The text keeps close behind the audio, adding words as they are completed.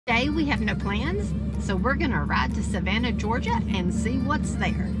Today we have no plans, so we're gonna ride to Savannah, Georgia and see what's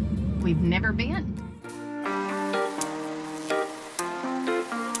there. We've never been.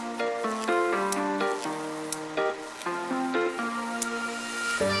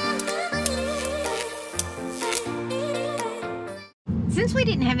 Since we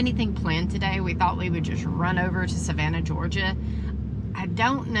didn't have anything planned today, we thought we would just run over to Savannah, Georgia. I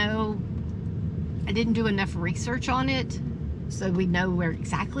don't know, I didn't do enough research on it so we know where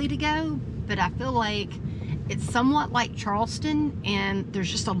exactly to go, but I feel like it's somewhat like Charleston and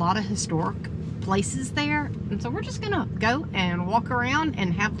there's just a lot of historic places there. And so we're just gonna go and walk around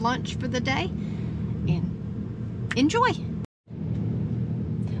and have lunch for the day and enjoy.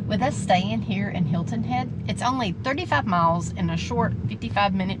 With us staying here in Hilton Head, it's only 35 miles and a short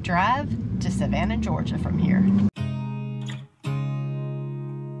 55-minute drive to Savannah, Georgia from here.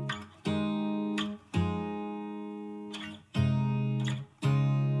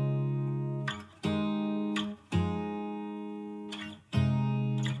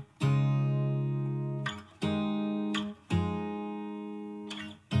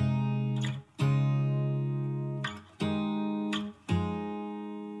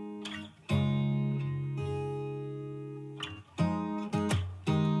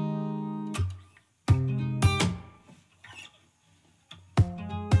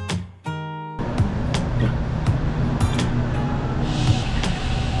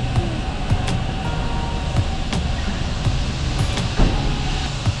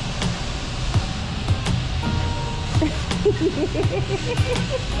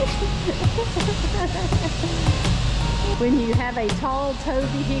 When you have a tall tow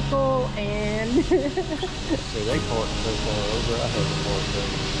vehicle and so they park so far over, I have to park there.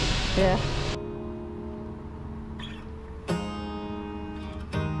 Yeah.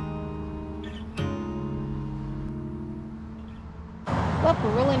 Well,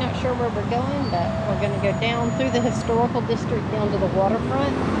 we're really not sure where we're going, but we're going to go down through the historical district down to the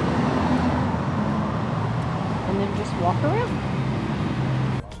waterfront and then just walk around.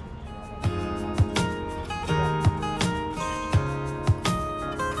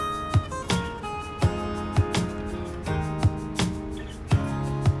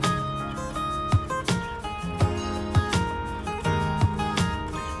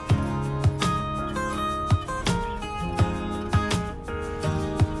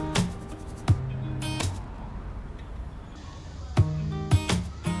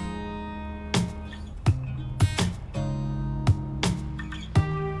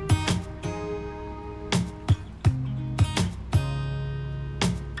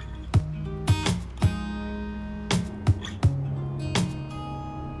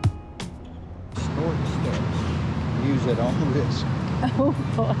 Use it on risk. Oh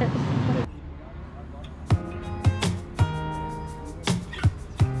boy.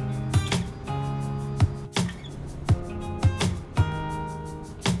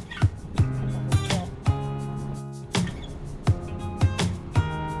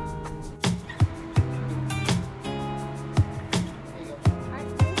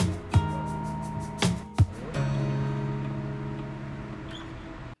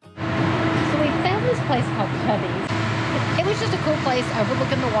 Place called Kelley's. It was just a cool place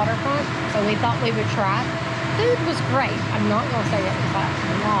overlooking the waterfront, so we thought we would try. Food was great. I'm not going to say it was like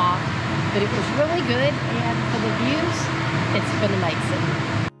raw, but it was really good, and for the views, it's been amazing.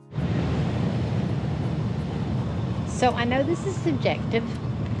 So I know this is subjective,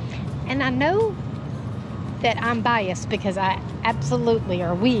 and I know that I'm biased because I absolutely,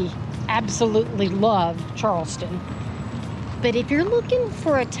 or we absolutely love Charleston. But if you're looking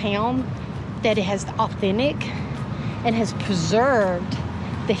for a town that has authentic and has preserved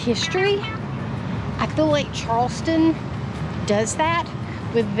the history, I feel like Charleston does that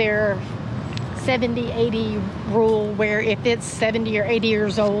with their 70-80 rule, where if it's 70 or 80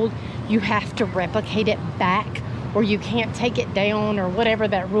 years old, you have to replicate it back or you can't take it down or whatever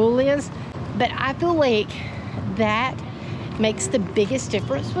that rule is. But I feel like that makes the biggest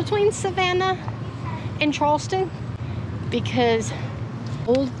difference between Savannah and Charleston, because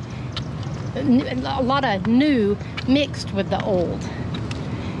a lot of new mixed with the old.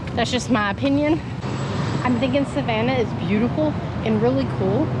 That's just my opinion. I'm thinking Savannah is beautiful and really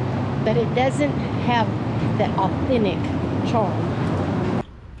cool, but it doesn't have that authentic charm.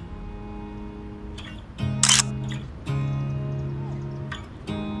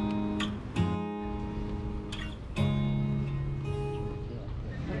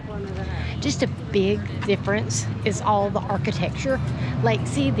 Just a big difference is all the architecture. Like,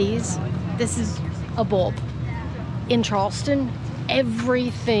 see these? This is a bulb. In Charleston,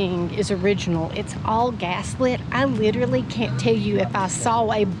 Everything is original. It's all gaslit. I literally can't tell you if I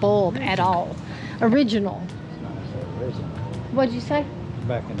saw a bulb at all. Original. It's not so original. What'd you say?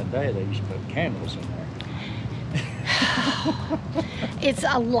 Back in the day, they used to put candles in there. It's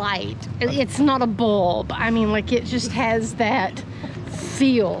a light. It's not a bulb. I mean, like, it just has that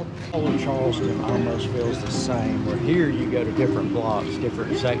feel. All of Charleston almost feels the same. Where here you go to different blocks,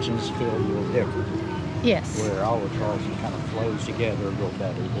 different sections feel a little different. Yes. Where all of Charleston kind of flows together a little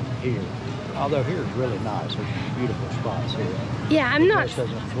better than here. Although here is really nice. There's some beautiful spots here. Yeah, I'm not. It just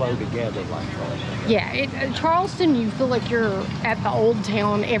doesn't flow together like Charleston. Yeah, Charleston, you feel like you're at the old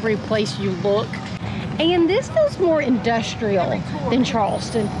town every place you look. And this feels more industrial than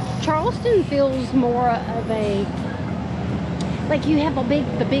Charleston. Charleston feels more of a, like you have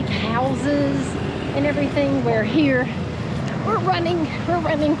the big houses and everything, where here, we're running.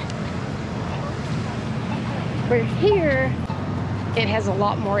 Where here, it has a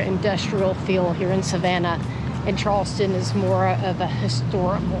lot more industrial feel here in Savannah, and Charleston is more of a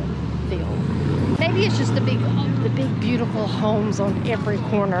historical feel. Maybe it's just the big beautiful homes on every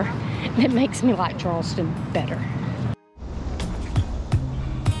corner that makes me like Charleston better.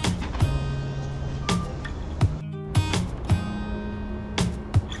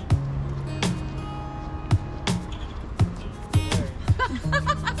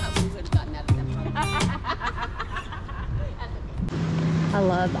 I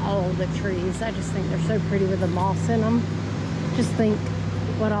love all the trees. I just think they're so pretty with the moss in them. Just think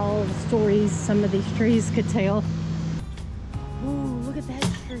what all the stories some of these trees could tell. Ooh, look at that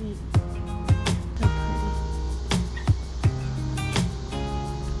tree. So pretty.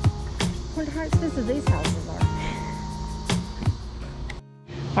 I wonder how expensive these houses are.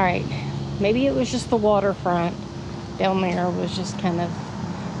 All right, maybe it was just the waterfront down there was just kind of,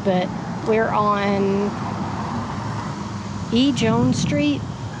 but we're on E. Jones Street.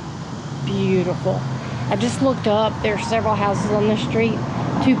 Beautiful. I just looked up. There are several houses on this street,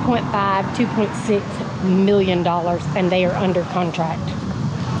 $2.5, $2.6 million, and they are under contract.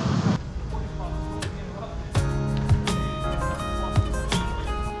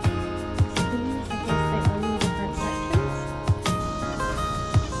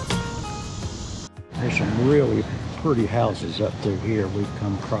 There's some really pretty houses up through here. We've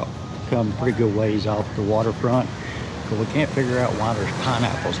come pretty good ways off the waterfront, but we can't figure out why there's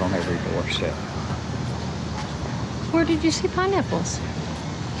pineapples on every doorstep. Where did you see pineapples?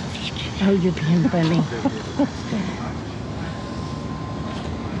 Oh, you're being funny.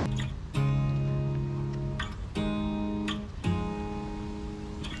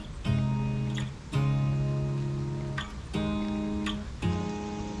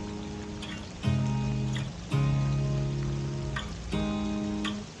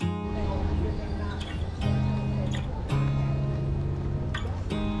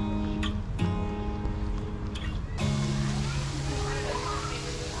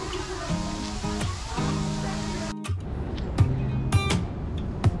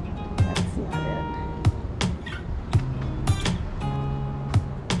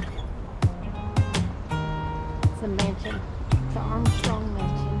 The mansion, the Armstrong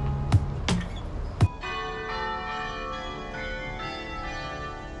mansion.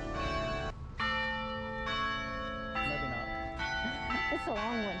 Maybe not. It's a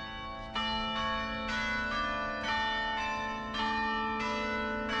long one.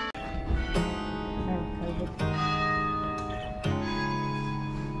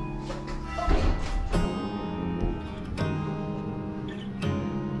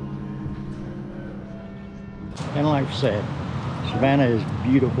 And like I said, Savannah is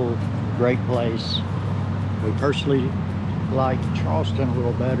beautiful, great place. We personally like Charleston a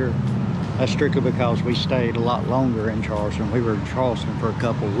little better. That's strictly because we stayed a lot longer in Charleston. We were in Charleston for a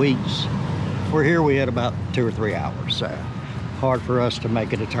couple weeks. We're here, we had about 2 or 3 hours. So hard for us to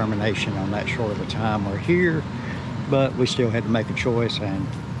make a determination on that short of a time we're here, but we still had to make a choice, and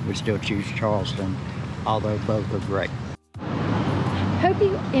we still choose Charleston, although both are great. Hope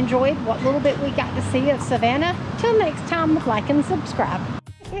you enjoyed what little bit we got to see of Savannah. Till next time, like and subscribe.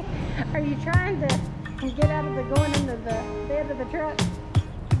 Are you trying to get out of the going into the bed of the truck?